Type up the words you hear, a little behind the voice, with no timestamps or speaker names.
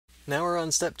Now we're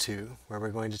on step 2, where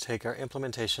we're going to take our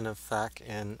implementation of fac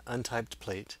in untyped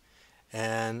plate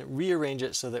and rearrange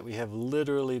it so that we have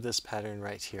literally this pattern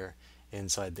right here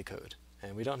inside the code.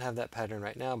 And we don't have that pattern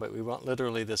right now, but we want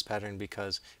literally this pattern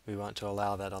because we want to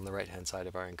allow that on the right hand side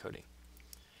of our encoding.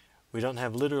 We don't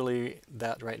have literally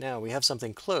that right now. We have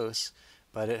something close,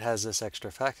 but it has this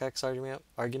extra facx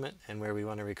argument, and where we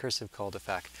want a recursive call to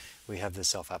fac, we have this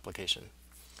self-application.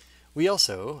 We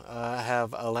also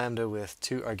have a lambda with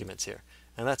 2 arguments here,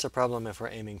 and that's a problem if we're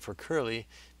aiming for curly,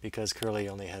 because curly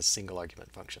only has single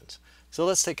argument functions. So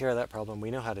let's take care of that problem.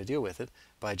 We know how to deal with it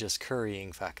by just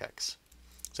currying facx.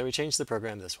 So we change the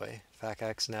program this way.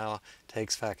 Facx now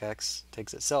takes facx,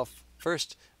 takes itself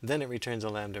first, then it returns a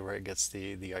lambda where it gets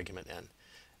the argument n.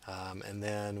 And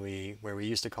then where we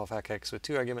used to call facx with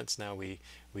 2 arguments, now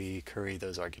we curry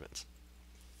those arguments.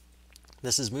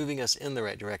 This is moving us in the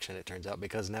right direction, it turns out,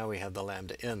 because now we have the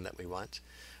lambda n that we want.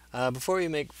 Before we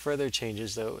make further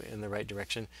changes, though, in the right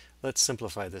direction, let's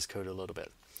simplify this code a little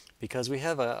bit, because we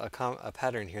have a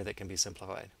pattern here that can be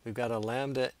simplified. We've got a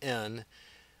lambda n,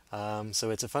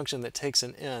 so it's a function that takes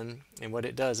an n, and what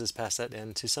it does is pass that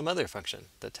n to some other function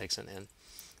that takes an n.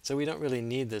 So we don't really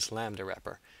need this lambda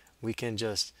wrapper. We can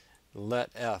just let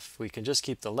f, we can just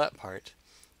keep the let part,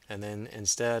 and then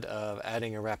instead of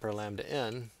adding a wrapper lambda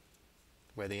n,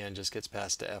 where the n just gets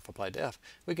passed to f applied to f,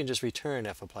 we can just return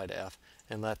f applied to f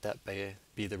and let that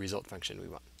be the result function we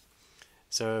want.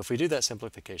 So if we do that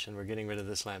simplification, we're getting rid of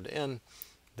this lambda n,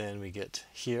 then we get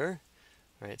here,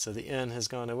 right? So the n has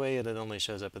gone away and it only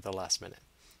shows up at the last minute.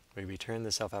 We return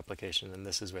the self-application, and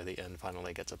this is where the n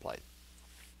finally gets applied.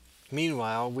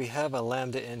 Meanwhile, we have a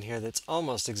lambda n here that's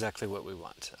almost exactly what we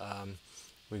want.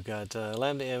 We've got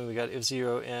lambda n, we've got if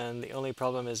 0 n. The only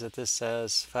problem is that this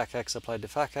says facx applied to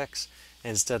facx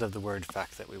instead of the word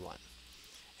fac that we want.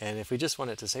 And if we just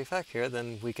want it to say fac here,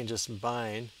 then we can just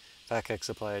bind facx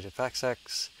applied to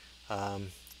facx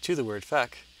to the word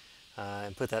fac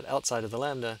and put that outside of the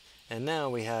lambda, and now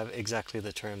we have exactly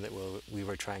the term that we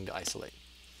were trying to isolate.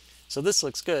 So this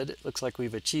looks good. It looks like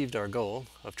we've achieved our goal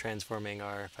of transforming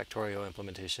our factorial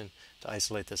implementation to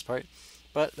isolate this part.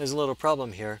 But there's a little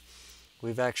problem here.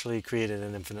 We've actually created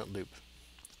an infinite loop.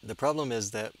 The problem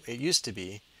is that it used to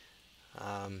be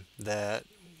that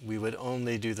we would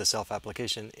only do the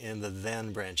self-application in the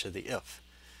then branch of the if.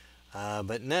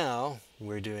 But now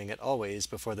we're doing it always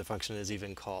before the function is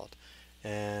even called.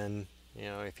 And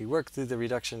if you work through the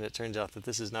reduction, it turns out that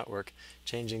this does not work.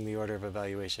 Changing the order of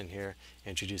evaluation here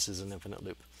introduces an infinite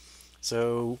loop.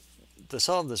 So to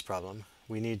solve this problem,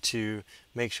 we need to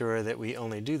make sure that we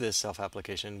only do this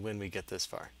self-application when we get this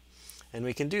far. And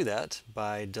we can do that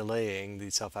by delaying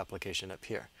the self-application up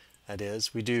here. That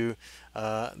is, we do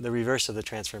the reverse of the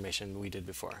transformation we did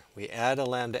before. We add a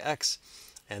lambda x,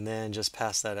 and then just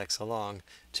pass that x along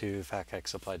to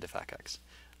facx applied to facx.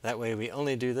 That way we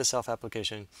only do the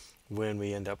self-application when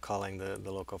we end up calling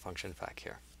the local function fac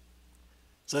here.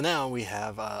 So now we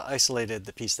have isolated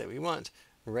the piece that we want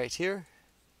right here.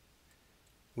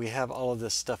 We have all of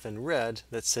this stuff in red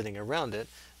that's sitting around it.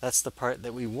 That's the part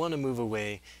that we want to move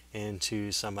away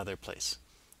into some other place.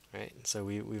 Right? So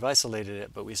we've isolated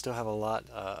it, but we still have a lot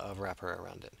of wrapper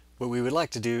around it. What we would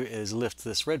like to do is lift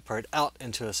this red part out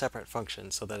into a separate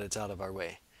function so that it's out of our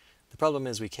way. The problem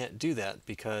is we can't do that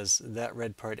because that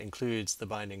red part includes the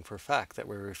binding for fac that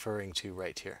we're referring to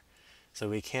right here. So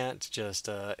we can't just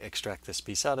extract this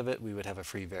piece out of it. We would have a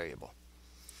free variable.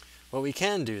 What we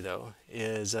can do, though,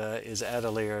 is add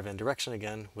a layer of indirection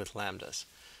again with lambdas.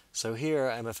 So here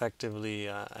I'm effectively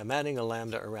I'm adding a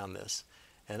lambda around this,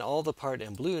 and all the part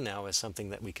in blue now is something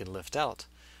that we can lift out.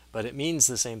 But it means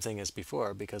the same thing as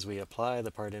before because we apply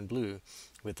the part in blue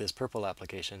with this purple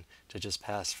application to just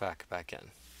pass fac back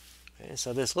in. Okay,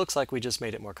 so this looks like we just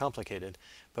made it more complicated,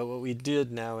 but what we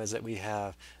did now is that we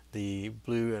have the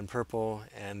blue and purple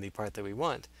and the part that we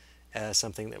want as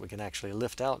something that we can actually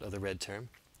lift out of the red term.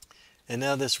 And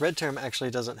now this red term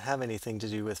actually doesn't have anything to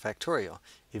do with factorial,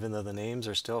 even though the names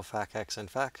are still facx and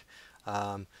fac.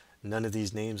 None of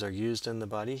these names are used in the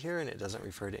body here, and it doesn't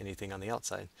refer to anything on the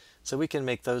outside. So we can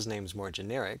make those names more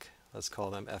generic. Let's call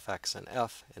them fx and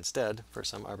f instead for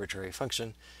some arbitrary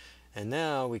function. And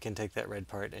now we can take that red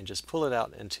part and just pull it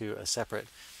out into a separate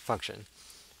function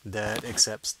that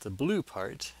accepts the blue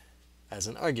part as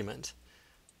an argument,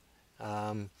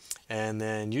 and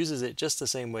then uses it just the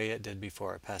same way it did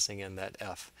before, passing in that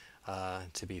f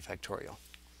to be factorial.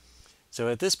 So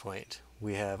at this point,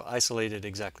 we have isolated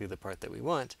exactly the part that we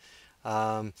want.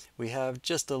 We have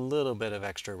just a little bit of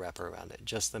extra wrapper around it,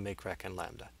 just the make, rec, and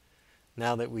lambda.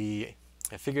 Now that we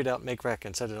I figured out makerec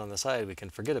and set it on the side, we can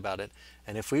forget about it.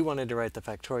 And if we wanted to write the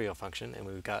factorial function and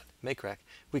we've got makerec,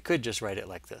 we could just write it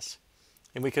like this.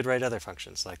 And we could write other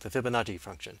functions, like the Fibonacci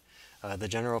function. The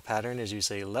general pattern is you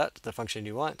say let, the function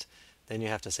you want, then you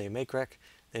have to say makerec,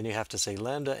 then you have to say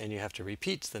lambda, and you have to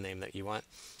repeat the name that you want.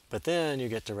 But then you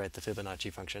get to write the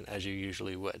Fibonacci function as you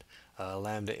usually would.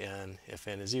 Lambda n, if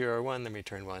n is 0 or 1, then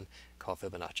return 1, call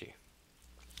Fibonacci.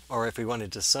 Or if we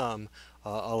wanted to sum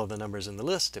all of the numbers in the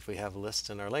list, if we have lists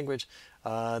in our language,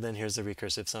 then here's the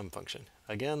recursive sum function.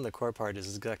 Again, the core part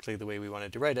is exactly the way we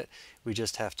wanted to write it. We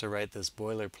just have to write this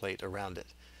boilerplate around it.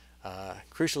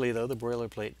 Crucially, though, the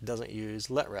boilerplate doesn't use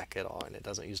letrec at all, and it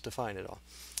doesn't use define at all.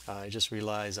 It just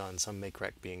relies on some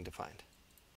makerec being defined.